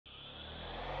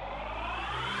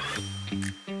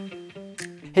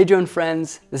Hey drone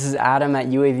friends, this is Adam at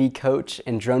UAV Coach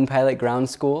and Drone Pilot Ground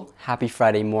School. Happy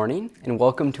Friday morning and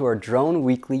welcome to our Drone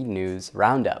Weekly News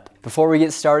Roundup. Before we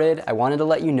get started, I wanted to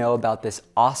let you know about this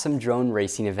awesome drone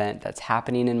racing event that's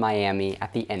happening in Miami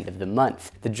at the end of the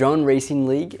month. The Drone Racing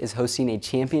League is hosting a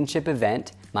championship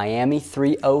event, Miami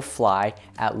 3.0 Fly,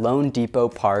 at Lone Depot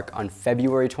Park on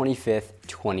February 25th,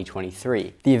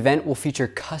 2023. The event will feature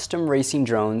custom racing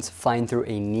drones flying through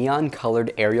a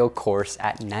neon-colored aerial course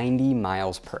at 90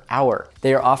 miles per hour.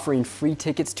 They are offering free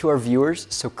tickets to our viewers,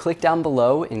 so click down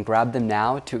below and grab them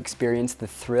now to experience the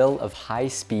thrill of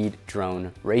high-speed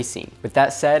drone racing. With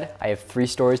that said, I have 3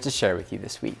 stories to share with you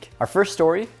this week. Our first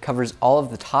story covers all of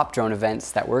the top drone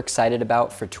events that we're excited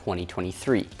about for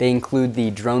 2023. They include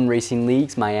the Drone Racing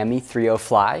League's Miami 3.0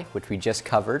 Fly, which we just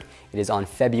covered. It is on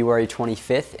February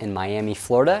 25th in Miami,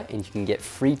 Florida, and you can get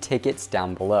free tickets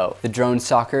down below. The Drone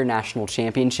Soccer National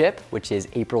Championship, which is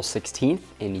April 16th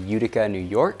in Utica, New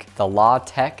York. The Law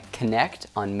Tech Connect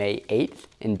on May 8th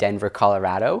in Denver,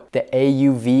 Colorado. The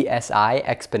AUVSI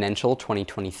Exponential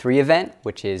 2023 event,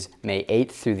 which is May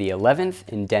 8th through the 11th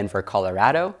in Denver,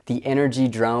 Colorado. The Energy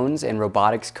Drones and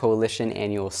Robotics Coalition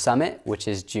Annual Summit, which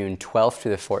is June 12th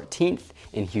through the 14th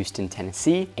in Houston,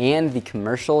 Tennessee. And the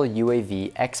Commercial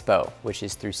UAV Expo, which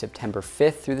is through September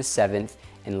 5th through the 7th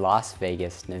in Las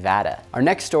Vegas, Nevada. Our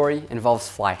next story involves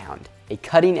Flyhound, a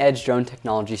cutting-edge drone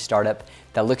technology startup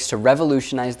that looks to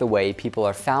revolutionize the way people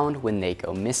are found when they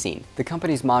go missing. The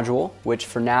company's module, which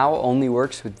for now only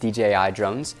works with DJI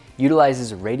drones,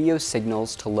 utilizes radio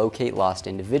signals to locate lost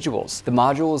individuals. The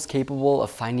module is capable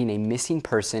of finding a missing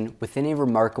person within a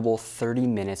remarkable 30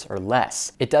 minutes or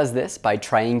less. It does this by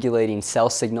triangulating cell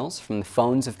signals from the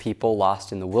phones of people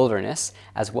lost in the wilderness,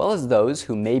 as well as those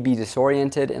who may be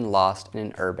disoriented and lost in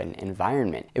an urban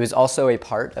environment. It was also a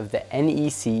part of the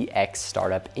NECX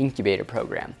Startup Incubator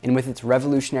Program. And with its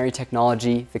revolutionary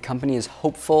technology, the company is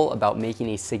hopeful about making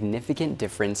a significant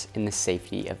difference in the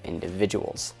safety of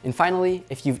individuals. And finally,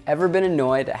 if you've ever been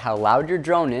annoyed at how loud your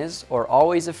drone is, or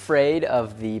always afraid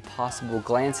of the possible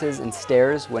glances and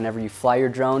stares whenever you fly your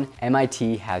drone,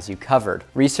 MIT has you covered.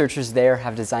 Researchers there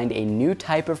have designed a new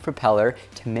type of propeller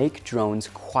to make drones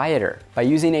quieter. By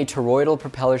using a toroidal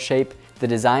propeller shape, the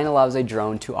design allows a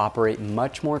drone to operate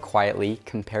much more quietly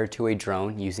compared to a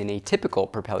drone using a typical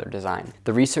propeller design.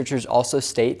 The researchers also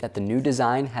state that the new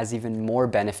design has even more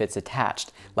benefits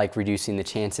attached, like reducing the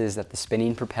chances that the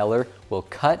spinning propeller will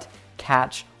cut,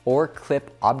 catch, or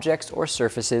clip objects or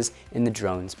surfaces in the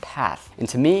drone's path. And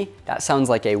to me, that sounds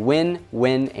like a win,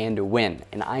 win, and a win,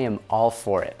 and I am all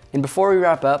for it. And before we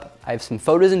wrap up, I have some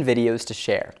photos and videos to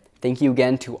share. Thank you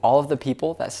again to all of the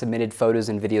people that submitted photos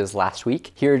and videos last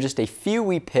week. Here are just a few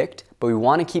we picked, but we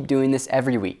want to keep doing this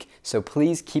every week, so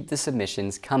please keep the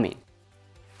submissions coming.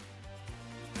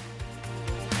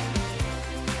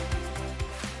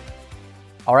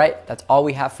 All right, that's all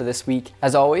we have for this week.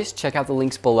 As always, check out the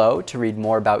links below to read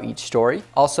more about each story.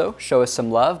 Also, show us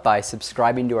some love by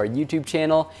subscribing to our YouTube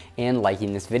channel and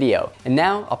liking this video. And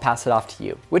now I'll pass it off to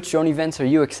you. Which drone events are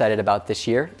you excited about this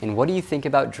year? And what do you think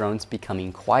about drones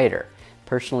becoming quieter?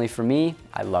 Personally, for me,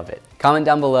 I love it. Comment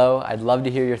down below. I'd love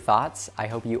to hear your thoughts. I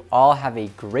hope you all have a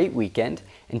great weekend.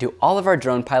 And to all of our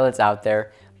drone pilots out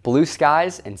there, blue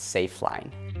skies and safe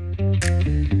flying.